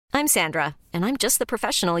I'm Sandra, and I'm just the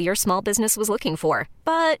professional your small business was looking for.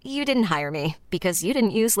 But you didn't hire me because you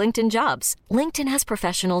didn't use LinkedIn Jobs. LinkedIn has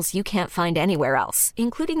professionals you can't find anywhere else,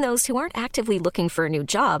 including those who aren't actively looking for a new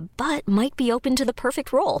job, but might be open to the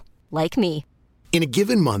perfect role, like me. In a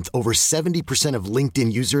given month, over 70% of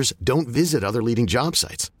LinkedIn users don't visit other leading job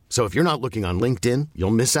sites. So if you're not looking on LinkedIn,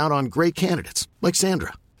 you'll miss out on great candidates like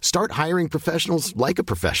Sandra. Start hiring professionals like a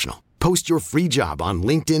professional. Post your free job on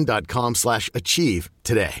linkedin.com/achieve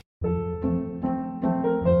today.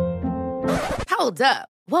 Hold up.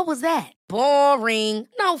 What was that? Boring.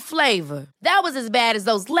 No flavor. That was as bad as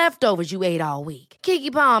those leftovers you ate all week.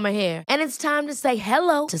 Keke Palmer here. And it's time to say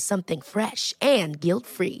hello to something fresh and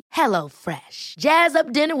guilt-free. Hello Fresh. Jazz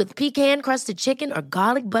up dinner with pecan-crusted chicken or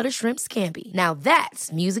garlic butter shrimp scampi. Now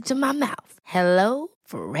that's music to my mouth. Hello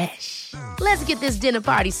Fresh. Let's get this dinner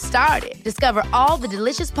party started. Discover all the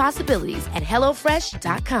delicious possibilities at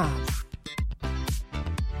HelloFresh.com.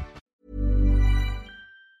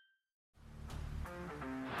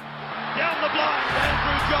 Down the blind,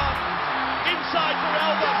 Andrew John. Inside for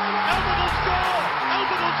Albert. Albert will score.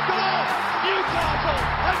 Albert will score. Newcastle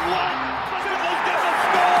have won. Fiddler's going to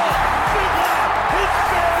score. Fiddler, his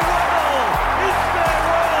farewell. His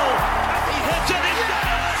farewell. And he hits it. He's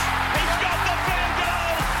done it. He's got the field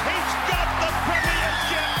goal. He's got the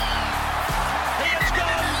premiership. He has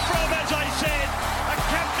gone from, as I said, a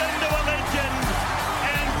captain to a legend.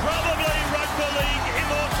 And probably rugby league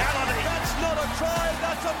immortality. That's not a try.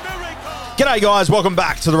 That's a miracle. G'day guys, welcome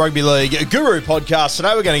back to the Rugby League Guru podcast.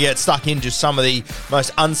 Today we're going to get stuck into some of the most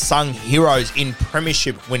unsung heroes in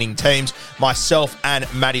premiership winning teams. Myself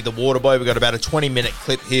and Matty the Waterboy. We've got about a 20-minute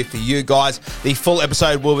clip here for you guys. The full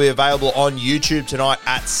episode will be available on YouTube tonight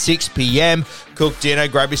at 6 p.m. Cook dinner,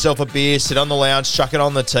 grab yourself a beer, sit on the lounge, chuck it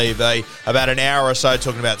on the TV. About an hour or so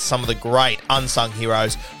talking about some of the great unsung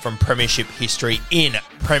heroes from premiership history in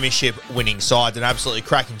premiership winning sides. An absolutely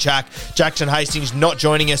cracking chat. Jackson Hastings not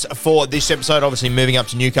joining us for this episode, obviously moving up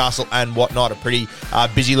to Newcastle and whatnot. A pretty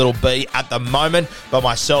busy little bee at the moment. But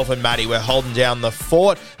myself and Matty, we're holding down the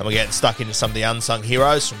fort and we're getting stuck into some of the unsung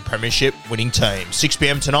heroes from premiership winning teams. 6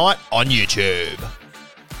 p.m. tonight on YouTube.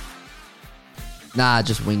 Nah,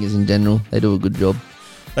 just wingers in general. They do a good job.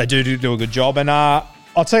 They do a good job. And I'll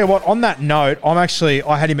tell you what, on that note, I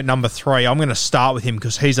had him at number 3. I'm going to start with him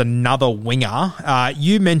because he's another winger.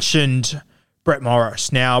 You mentioned Brett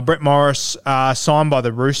Morris. Now, Brett Morris signed by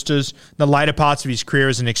the Roosters. In the later parts of his career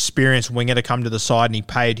as an experienced winger to come to the side, and he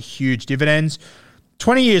paid huge dividends.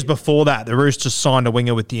 20 years before that, the Roosters signed a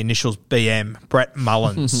winger with the initials BM, Brett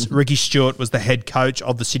Mullins. Ricky Stuart was the head coach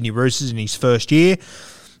of the Sydney Roosters in his first year.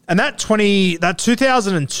 And that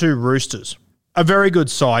 2002 Roosters, a very good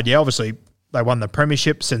side. Yeah, obviously they won the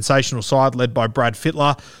premiership, sensational side led by Brad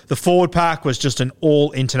Fittler. The forward pack was just an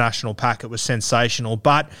all-international pack. It was sensational.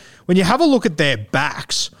 But when you have a look at their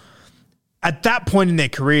backs, at that point in their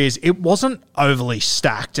careers, it wasn't overly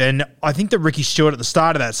stacked. And I think that Ricky Stuart at the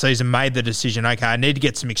start of that season made the decision, okay, I need to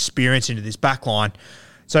get some experience into this back line.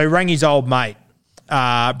 So he rang his old mate,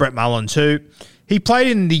 Brett Mullins, who he played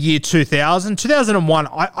in the year 2000. 2001,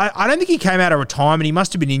 I don't think he came out of retirement. He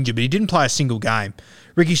must have been injured, but he didn't play a single game.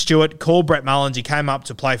 Ricky Stuart called Brett Mullins. He came up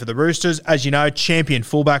to play for the Roosters. As you know, champion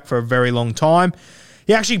fullback for a very long time.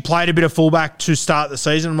 He actually played a bit of fullback to start the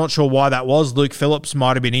season. I'm not sure why that was. Luke Phillips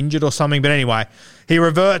might have been injured or something. But anyway, he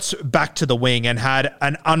reverts back to the wing and had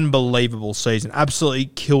an unbelievable season. Absolutely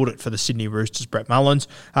killed it for the Sydney Roosters, Brett Mullins.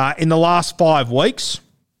 In the last 5 weeks,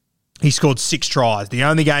 he scored 6 tries. The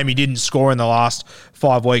only game he didn't score in the last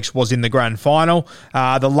 5 weeks was in the grand final.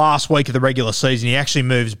 The last week of the regular season, he actually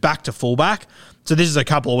moves back to fullback. So this is a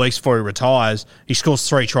couple of weeks before he retires. He scores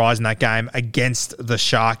 3 tries in that game against the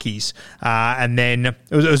Sharkies. And then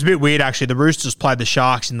it was a bit weird, actually. The Roosters played the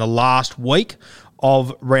Sharks in the last week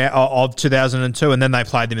of 2002, and then they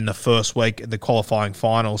played them in the first week of the qualifying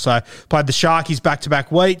final. So played the Sharkies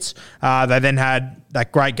back-to-back weeks. They then had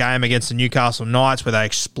that great game against the Newcastle Knights where they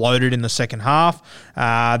exploded in the second half.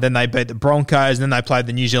 Then they beat the Broncos, and then they played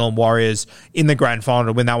the New Zealand Warriors in the grand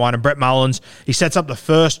final to win that one. And Brett Mullins, he sets up the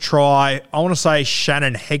first try. I want to say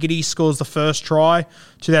Shannon Hegarty scores the first try,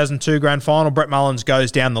 2002 grand final. Brett Mullins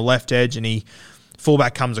goes down the left edge and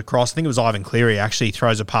fullback comes across. I think it was Ivan Cleary actually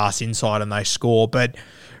throws a pass inside and they score. But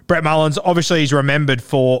Brett Mullins, obviously he's remembered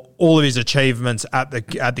for all of his achievements at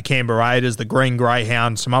the Canberra Raiders, the Green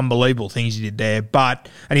Greyhound, some unbelievable things he did there.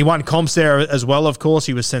 And he won comps there as well, of course.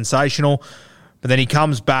 He was sensational. But then he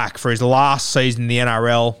comes back for his last season in the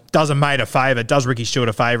NRL, does a mate a favour, does Ricky Stuart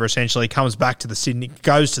a favour essentially, comes back to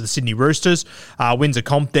goes to the Sydney Roosters, wins a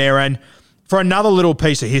comp there. And for another little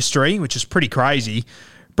piece of history, which is pretty crazy,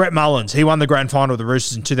 Brett Mullins, he won the grand final of the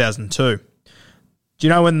Roosters in 2002. Do you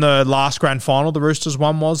know when the last grand final the Roosters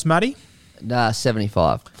won was, Matty?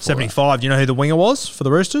 75. 75. Do you know who the winger was for the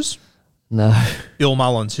Roosters? No. Bill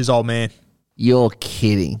Mullins, his old man. You're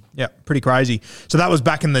kidding. Yeah, pretty crazy. So that was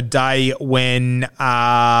back in the day when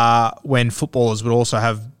footballers would also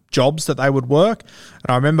have jobs that they would work. And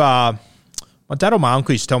I remember my dad or my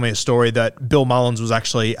uncle used to tell me a story that Bill Mullins was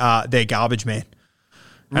actually their garbage man.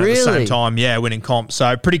 And Really? at the same time, yeah, winning comp.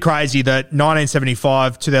 So pretty crazy that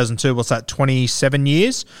 1975, 2002, what's that, 27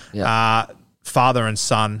 years? Yeah. Father and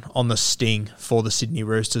son on the sting for the Sydney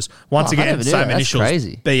Roosters. Once Oh, I again, never knew same that. That's initials,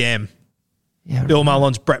 crazy. BM. Yeah, Bill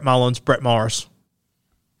Mullins, Brett Morris.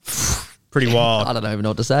 Pretty wild. I don't even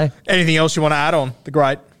know what to say. Anything else you want to add on the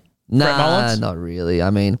great Brett Nah, Mullins? not really. I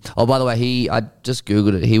mean, oh, by the way, I just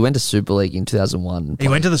Googled it. He went to Super League in 2001. He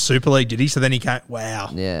went to the Super League, did he? So then he came.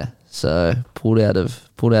 Wow. Yeah, so pulled out of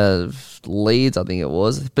Leeds, I think it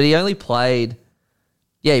was. But he only played,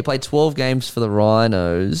 he played 12 games for the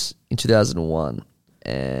Rhinos in 2001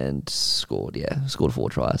 and scored 4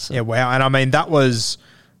 tries. So. Yeah, wow. And I mean, that was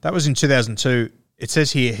in 2002. It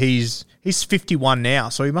says here he's 51 now,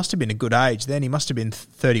 so he must have been a good age then. He must have been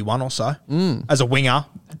 31 or so as a winger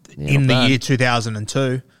in the year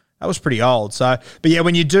 2002. That was pretty old. So, but yeah,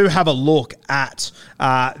 when you do have a look at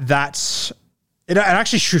that, it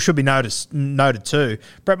actually should be noted too.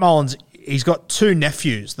 Brett Mullins, he's got 2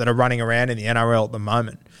 nephews that are running around in the NRL at the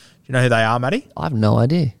moment. Do you know who they are, Matty? I have no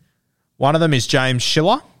idea. One of them is James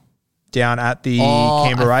Schiller down at the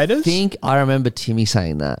Canberra Raiders. I think I remember Timmy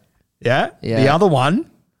saying that. Yeah? Yeah. The other one,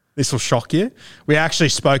 this will shock you. We actually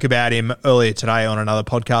spoke about him earlier today on another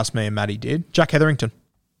podcast me and Matty did. Jack Hetherington.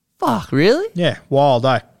 Fuck, really? Yeah, wild,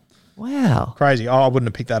 eh? Wow. Crazy. I wouldn't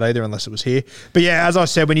have picked that either unless it was here. But yeah, as I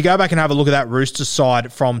said, when you go back and have a look at that Roosters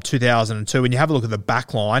side from 2002, when you have a look at the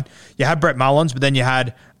back line, you had Brett Mullins, but then you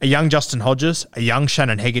had a young Justin Hodges, a young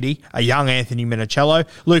Shannon Hegarty, a young Anthony Minicello.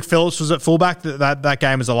 Luke Phillips was at fullback. That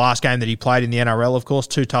game was the last game that he played in the NRL, of course.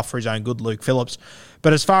 Too tough for his own good, Luke Phillips.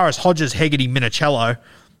 But as far as Hodges, Hegarty, Minicello,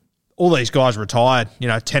 all these guys retired,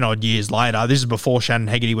 10 odd years later. This is before Shannon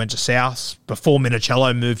Hegarty went to South, before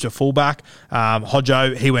Minicello moved to fullback.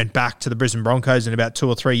 Hodjo, he went back to the Brisbane Broncos in about 2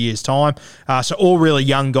 or 3 years' time. So all really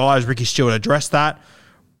young guys. Ricky Stewart addressed that.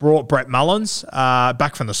 Brought Brett Mullins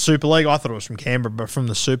back from the Super League. I thought it was from Canberra, but from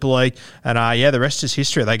the Super League. And the rest is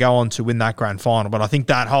history. They go on to win that grand final. But I think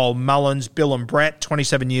that whole Mullins, Bill and Brett,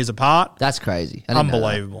 27 years apart. That's crazy. I didn't know that.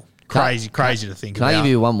 Unbelievable. Crazy to think Can about. I give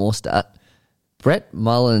you one more stat? Brett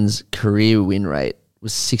Mullins' career win rate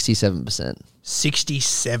was 67%.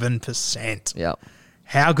 67%. Yep.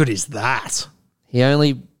 How good is that? He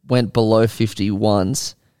only went below 50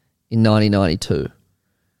 once in 1992.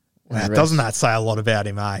 Wow, doesn't that say a lot about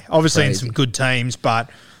him, eh? Obviously in Crazy. some good teams, but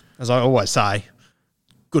as I always say,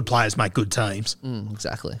 good players make good teams.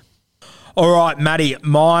 Exactly. All right, Matty,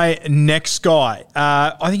 my next guy.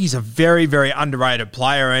 I think he's a very, very underrated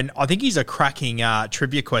player, and I think he's a cracking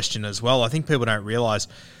trivia question as well. I think people don't realise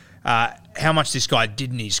how much this guy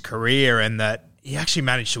did in his career and that he actually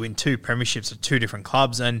managed to win 2 premierships at 2 different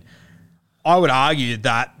clubs. And I would argue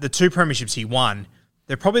that the 2 premierships he won,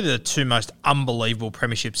 they're probably the 2 most unbelievable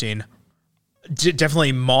premierships in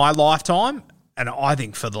definitely my lifetime, and I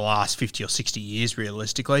think for the last 50 or 60 years,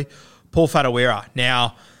 realistically. Paul Whatuira.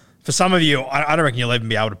 Now, for some of you, I don't reckon you'll even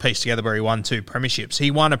be able to piece together where he won 2 premierships.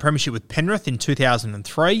 He won a premiership with Penrith in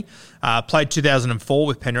 2003, played 2004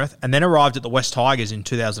 with Penrith, and then arrived at the West Tigers in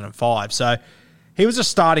 2005. So he was a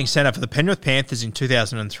starting centre for the Penrith Panthers in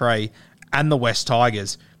 2003 and the West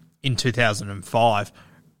Tigers in 2005.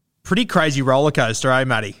 Pretty crazy roller coaster, eh,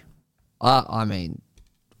 Matty? I mean,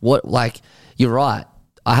 you're right.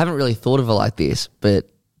 I haven't really thought of it like this, but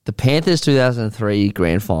the Panthers 2003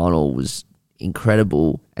 grand final was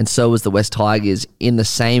incredible, and so was the West Tigers in the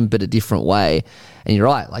same but a different way. And you're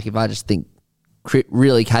right, if I just think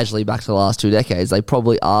really casually back to the last 2 decades, they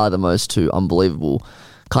probably are the most 2 unbelievable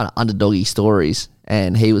kind of underdoggy stories,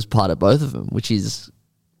 and he was part of both of them, which is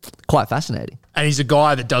quite fascinating. And he's a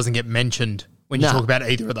guy that doesn't get mentioned when you Nah. talk about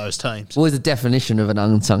either of those teams. Well, he's the definition of an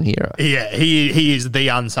unsung hero. Yeah, he is the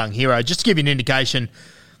unsung hero. Just to give you an indication,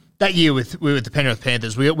 that year with the Penrith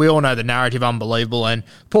Panthers, we all know the narrative, unbelievable, and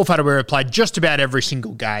Paul Whatuira played just about every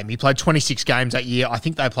single game. He played 26 games that year. I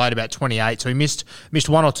think they played about 28, so he missed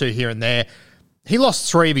 1 or 2 here and there. He lost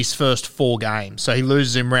 3 of his first 4 games, so he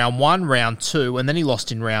loses in round 1, round 2, and then he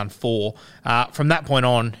lost in round 4. From that point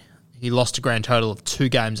on, he lost a grand total of 2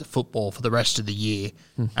 games of football for the rest of the year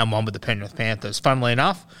and one with the Penrith Panthers. Funnily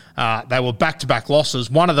enough, they were back-to-back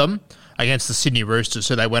losses. One of them against the Sydney Roosters,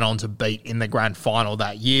 who they went on to beat in the grand final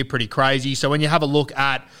that year. Pretty crazy. So when you have a look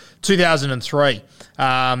at 2003,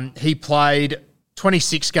 he played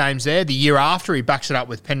 26 games there. The year after, he backs it up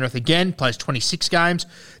with Penrith again, plays 26 games.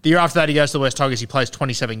 The year after that, he goes to the West Tigers, he plays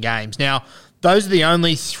 27 games. Now, those are the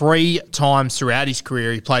only 3 times throughout his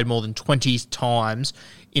career he played more than 20 times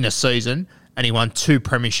in a season, and he won 2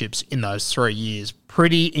 premierships in those 3 years.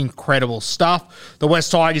 Pretty incredible stuff. The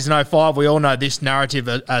West Tigers in 05, we all know this narrative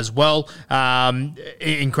as well.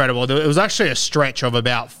 Incredible. It was actually a stretch of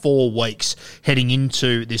about 4 weeks heading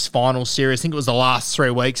into this final series. I think it was the last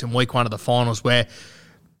 3 weeks in week 1 of the finals where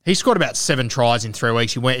he scored about 7 tries in 3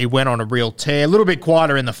 weeks. He went on a real tear. A little bit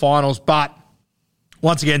quieter in the finals, but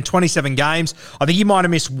once again, 27 games. I think he might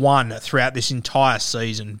have missed 1 throughout this entire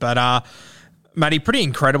season. But, Matty, pretty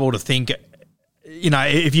incredible to think,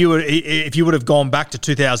 if you would have gone back to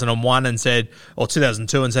 2001 and said, or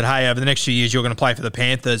 2002 and said, hey, over the next few years, you're going to play for the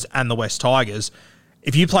Panthers and the West Tigers.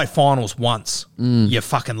 If you play finals once, you're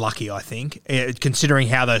fucking lucky, I think, considering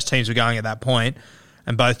how those teams were going at that point.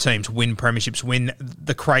 And both teams win premierships, win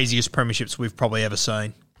the craziest premierships we've probably ever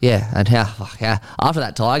seen. Yeah, and how after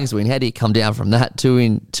that Tigers win, how did he come down from that 2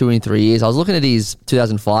 in 3 years? I was looking at his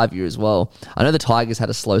 2005 year as well. I know the Tigers had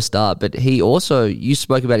a slow start, but you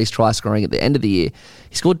spoke about his try scoring at the end of the year.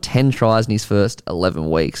 He scored 10 tries in his first 11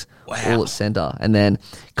 weeks, all at centre, and then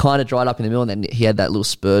kind of dried up in the middle, and then he had that little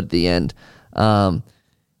spurt at the end. What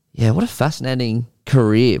a fascinating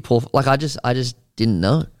career, Paul. I just didn't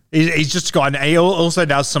know. He's just a guy, and he also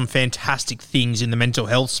does some fantastic things in the mental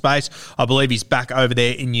health space. I believe he's back over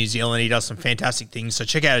there in New Zealand. He does some fantastic things. So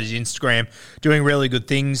check out his Instagram, doing really good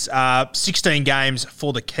things. 16 games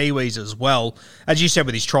for the Kiwis as well. As you said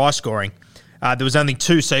with his try scoring, there was only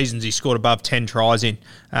 2 seasons he scored above 10 tries in,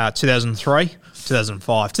 2003,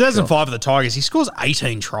 2005. 2005 for the Tigers, he scores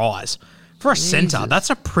 18 tries. For a centre, that's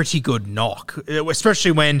a pretty good knock, especially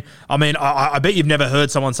when, I bet you've never heard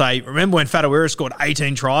someone say, remember when Whatuira scored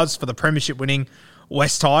 18 tries for the premiership-winning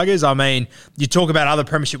West Tigers? You talk about other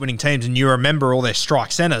premiership-winning teams and you remember all their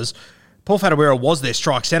strike centres. Paul Whatuira was their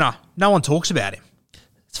strike centre. No one talks about him.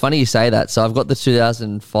 It's funny you say that. So I've got the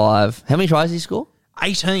 2005... How many tries did he score?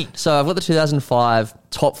 18. So I've got the 2005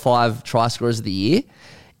 top 5 try scorers of the year.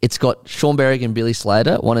 It's got Sean Berrigan and Billy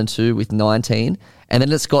Slater, 1 and 2 with 19. And then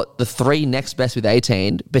it's got the 3 next best with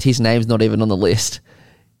 18, but his name's not even on the list.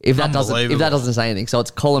 If that doesn't say anything. So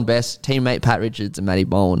it's Colin Best, teammate Pat Richards, and Matty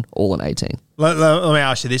Bowen, all on 18. Let me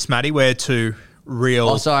ask you this, Matty. Where to real...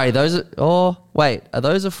 Oh, sorry. Are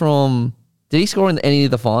those from... Did he score in any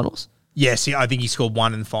of the finals? Yes, I think he scored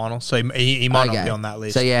 1 in the final, so he might not be on that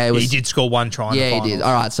list. So yeah, he did score 1 try in the finals. Yeah, he did.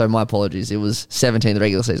 All right, so my apologies. It was 17 in the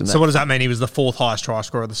regular season. So what does that mean? He was the 4th highest try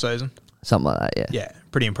scorer of the season? Something like that, yeah. Yeah,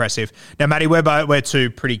 pretty impressive. Now, Matty, we're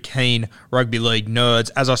 2 pretty keen rugby league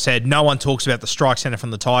nerds. As I said, no one talks about the strike centre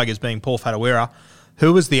from the Tigers being Paul Whatuira.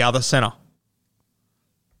 Who was the other centre?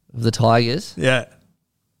 The Tigers? Yeah.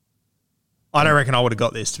 I don't reckon I would have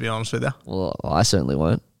got this, to be honest with you. Well, I certainly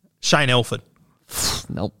won't. Shane Elford.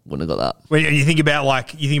 Nope, wouldn't have got that. When you think about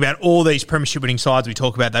all these premiership winning sides we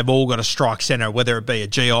talk about, they've all got a strike centre, whether it be a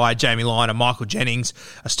GI, Jamie Lyon, a Michael Jennings,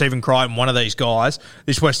 a Stephen Crichton, one of these guys.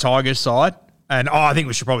 This West Tigers side, and I think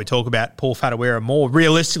we should probably talk about Paul Whatuira more.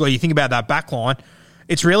 Realistically, you think about that back line,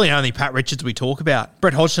 it's really only Pat Richards we talk about.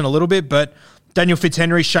 Brett Hodgson a little bit, but Daniel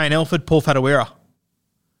Fitzhenry, Shane Elford, Paul Whatuira.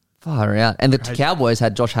 Far out. And the Cowboys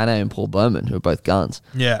had Josh Hannay and Paul Bowman, who were both guns.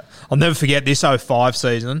 Yeah. I'll never forget this 05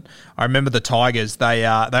 season. I remember the Tigers, they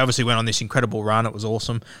obviously went on this incredible run. It was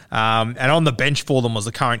awesome. And on the bench for them was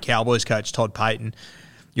the current Cowboys coach, Todd Payton.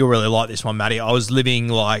 You'll really like this one, Matty. I was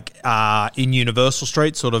living in Universal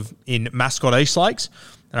Street, sort of in Mascot East Lakes.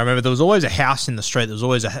 And I remember there was always a house in the street. There was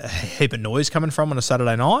always a heap of noise coming from on a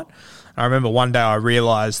Saturday night. I remember one day I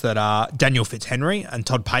realised that Daniel Fitzhenry and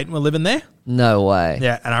Todd Payton were living there. No way.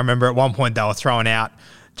 Yeah, and I remember at one point they were throwing out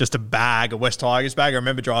just a West Tigers bag. I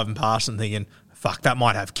remember driving past and thinking, fuck, that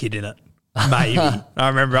might have kid in it. Maybe. I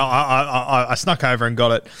remember I snuck over and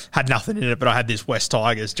got it. Had nothing in it, but I had this West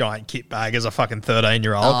Tigers giant kit bag as a fucking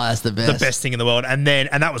 13-year-old. Oh, that's the best. The best thing in the world. And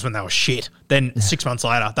that was when they were shit. Then 6 months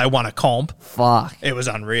later, they won a comp. Fuck. It was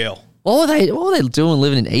unreal. What were they doing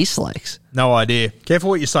living in East Lakes? No idea. Careful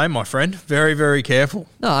what you say, my friend. Very, very careful.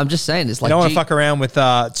 No, I'm just saying. It's like you don't want to fuck around with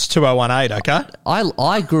it's 2018, okay?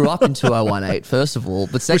 I grew up in 2018, first of all.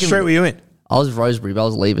 But second, which street were you in? I was Rosebery, but I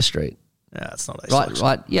was Lever Street. Yeah, it's not East Lakes.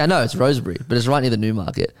 Right. Yeah, no, it's Rosebery, but it's right near the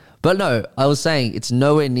Newmarket. But no, I was saying it's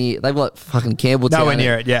nowhere near. They've got fucking Campbelltown. Nowhere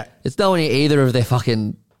near it, yeah. It's nowhere near either of their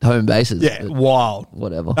fucking home bases. Yeah, wild.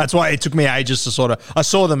 Whatever. That's why it took me ages to I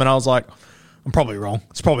saw them and I was like, I'm probably wrong.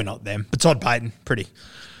 It's probably not them. But Todd Payton, pretty.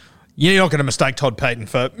 You're not going to mistake Todd Payton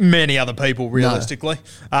for many other people, realistically.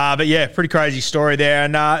 But yeah, pretty crazy story there.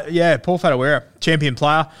 And Paul Whatuira, champion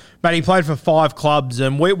player. But he played for 5 clubs,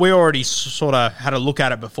 and we already sort of had a look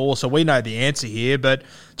at it before, so we know the answer here. But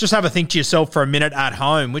just have a think to yourself for a minute at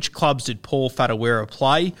home. Which clubs did Paul Whatuira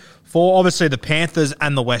play for? Obviously, the Panthers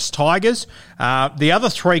and the West Tigers. The other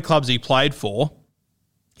 3 clubs he played for,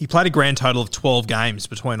 he played a grand total of 12 games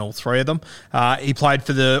between all 3 of them. He played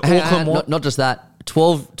for the Auckland... Not just that.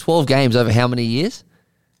 12 games over how many years?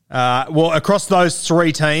 Across those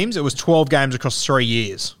 3 teams, it was 12 games across 3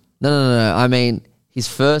 years. No. I mean, his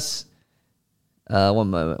first...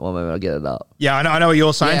 one moment, I'll get it up. Yeah, I know what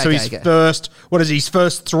you're saying. Yeah, so his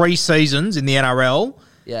first 3 seasons in the NRL,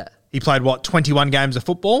 yeah, he played, 21 games of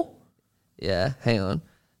football? Yeah, hang on.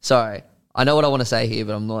 Sorry. I know what I want to say here,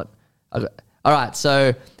 but I'm not... All right,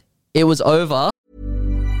 so it was over...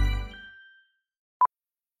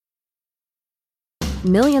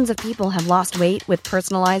 Millions of people have lost weight with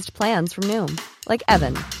personalized plans from Noom. Like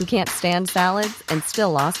Evan, who can't stand salads and still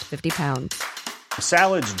lost 50 pounds.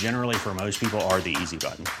 Salads generally for most people are the easy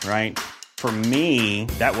button, right? For me,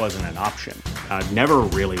 that wasn't an option. I never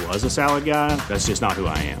really was a salad guy. That's just not who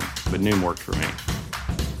I am. But Noom worked for me.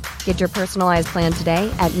 Get your personalized plan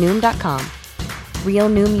today at Noom.com. Real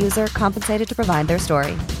Noom user compensated to provide their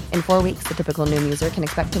story. In 4 weeks, the typical Noom user can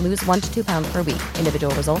expect to lose 1 to 2 pounds per week.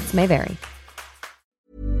 Individual results may vary.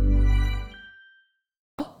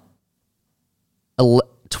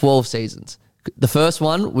 12 seasons. The first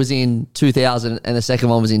one was in 2000 and the second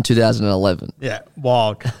one was in 2011. Yeah,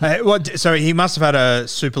 wild. So he must have had a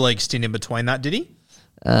Super League stint in between that, did he?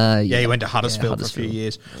 He went to Huddersfield for a few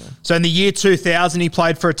years. Yeah. So in the year 2000, he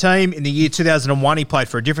played for a team. In the year 2001, he played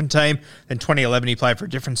for a different team. Then 2011, he played for a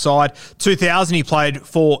different side. 2000, he played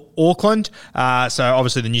for Auckland. So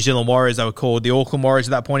obviously the New Zealand Warriors, they were called the Auckland Warriors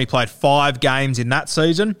at that point. He played 5 games in that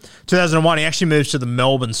season. 2001, he actually moved to the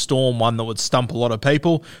Melbourne Storm, one that would stump a lot of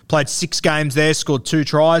people. Played 6 games there, scored 2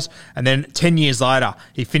 tries. And then 10 years later,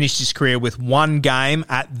 he finished his career with 1 game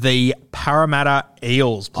at the Parramatta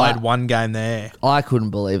Eels. Played 1 game there. I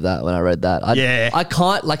couldn't believe that when I read that. I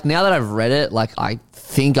can't, now that I've read it, I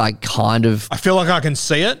think I kind of... I feel like I can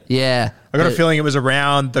see it. Yeah. I got a feeling it was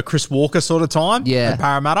around the Chris Walker sort of time. Yeah. At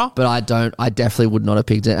Parramatta. But I definitely would not have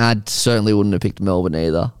picked it. I certainly wouldn't have picked Melbourne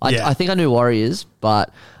either. I think I knew Warriors,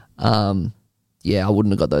 but I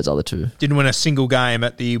wouldn't have got those other 2. Didn't win a single game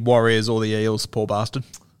at the Warriors or the Eels, poor bastard.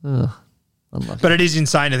 Unlucky. But it is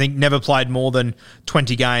insane. I think never played more than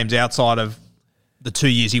 20 games outside of the 2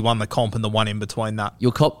 years he won the comp and the one in between that.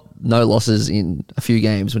 You'll cop no losses in a few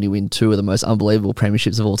games when you win 2 of the most unbelievable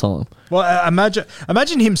premierships of all time. Well,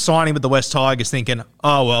 imagine him signing with the West Tigers thinking,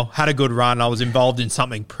 oh, well, had a good run. I was involved in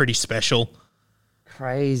something pretty special.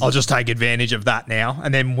 Crazy. I'll just take advantage of that now.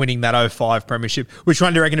 And then winning that 05 premiership. Which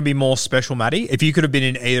one do you reckon would be more special, Matty? If you could have been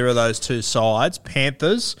in either of those 2 sides,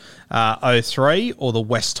 Panthers 03 or the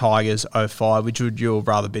West Tigers 05, which would you have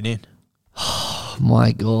rather been in? Oh,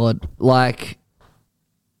 my God.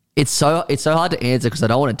 It's so hard to answer because I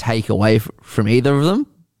don't want to take away from either of them.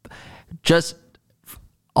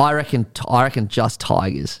 I reckon just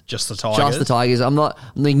Tigers. Just the Tigers? Just the Tigers. I'm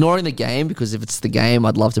ignoring the game because if it's the game,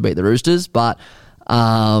 I'd love to beat the Roosters. But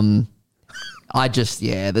that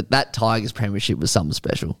Tigers premiership was something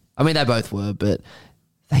special. I mean, they both were, but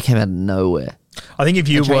they came out of nowhere. I think if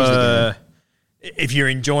you're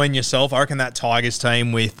enjoying yourself, I reckon that Tigers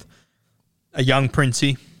team with a young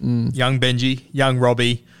Princey, young Benji, young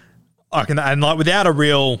Robbie, without a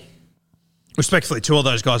real, respectfully to all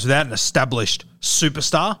those guys, without an established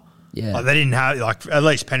superstar. Yeah. They didn't have, at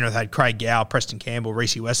least Penrith had Craig Gow, Preston Campbell,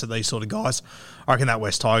 Reece West, these sort of guys. I reckon that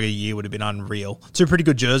West Tiger year would have been unreal. 2 pretty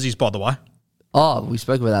good jerseys, by the way. Oh, we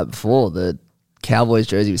spoke about that before. The Cowboys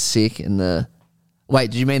jersey was sick and the...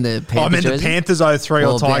 Wait, did you mean the Panthers jersey? The Panthers 03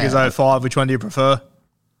 or Tigers 05. Which one do you prefer?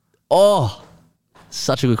 Oh,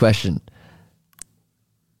 such a good question.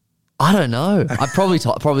 I don't know. I'd probably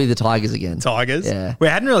the Tigers again. Tigers? Yeah. We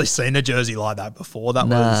hadn't really seen a jersey like that before. Isn't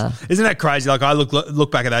that crazy? I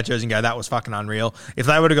look back at that jersey and go, that was fucking unreal. If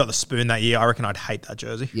they would have got the spoon that year, I reckon I'd hate that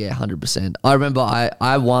jersey. Yeah, 100%. I remember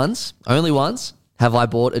only once have I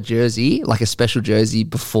bought a jersey, a special jersey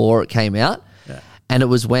before it came out. Yeah. And it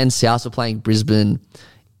was when South were playing Brisbane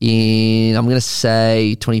in, I'm going to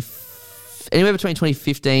say, anywhere between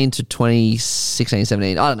 2015 to 2016,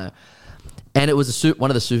 17. I don't know. And it was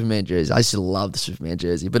one of the Superman jerseys. I used to love the Superman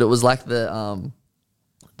jersey, but it was like the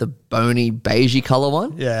bony beigey color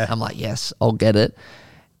one. Yeah. I'm like, yes, I'll get it.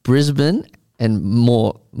 Brisbane and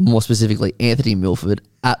more specifically Anthony Milford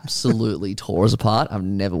absolutely tore us apart. I've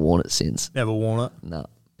never worn it since. Never worn it? No.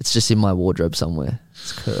 It's just in my wardrobe somewhere.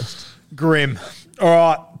 It's cursed. Grim. All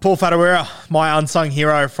right, Paul Whatuira, my unsung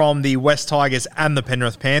hero from the West Tigers and the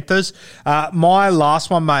Penrith Panthers. My last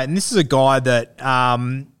one, mate, and this is a guy that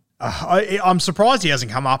I'm surprised he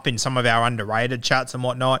hasn't come up in some of our underrated chats and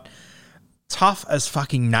whatnot. Tough as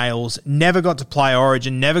fucking nails. Never got to play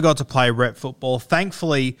Origin, never got to play rep football.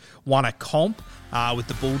 Thankfully, won a comp with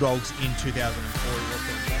the Bulldogs in 2004.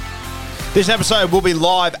 This episode will be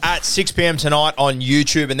live at 6 p.m. tonight on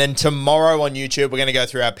YouTube, and then tomorrow on YouTube, we're going to go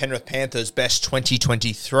through our Penrith Panthers best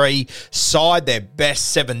 2023 side, their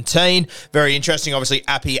best 17. Very interesting. Obviously,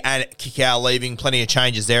 Appy and Kikau leaving. Plenty of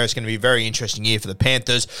changes there. It's going to be a very interesting year for the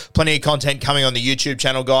Panthers. Plenty of content coming on the YouTube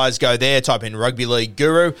channel, guys. Go there, type in Rugby League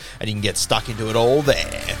Guru, and you can get stuck into it all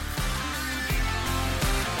there.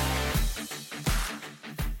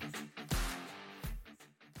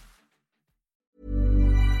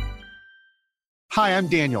 Hi, I'm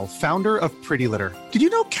Daniel, founder of Pretty Litter. Did you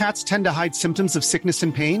know cats tend to hide symptoms of sickness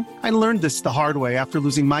and pain? I learned this the hard way after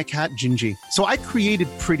losing my cat, Gingy. So I created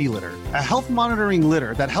Pretty Litter, a health monitoring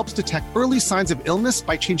litter that helps detect early signs of illness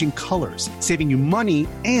by changing colors, saving you money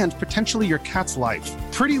and potentially your cat's life.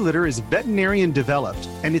 Pretty Litter is veterinarian developed,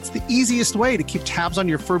 and it's the easiest way to keep tabs on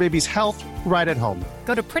your fur baby's health right at home.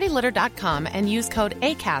 Go to prettylitter.com and use code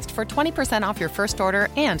ACAST for 20% off your first order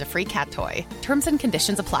and a free cat toy. Terms and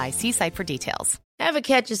conditions apply. See site for details. Ever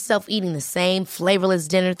catch yourself eating the same flavorless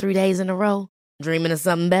dinner 3 days in a row? Dreaming of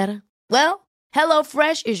something better? Well,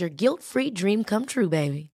 HelloFresh is your guilt-free dream come true,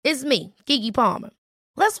 baby. It's me, Keke Palmer.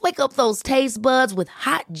 Let's wake up those taste buds with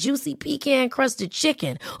hot, juicy pecan-crusted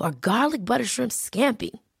chicken or garlic butter shrimp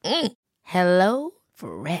scampi. Hello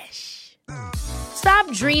Fresh.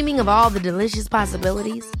 Stop dreaming of all the delicious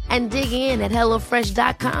possibilities and dig in at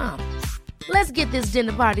HelloFresh.com. Let's get this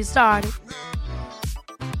dinner party started.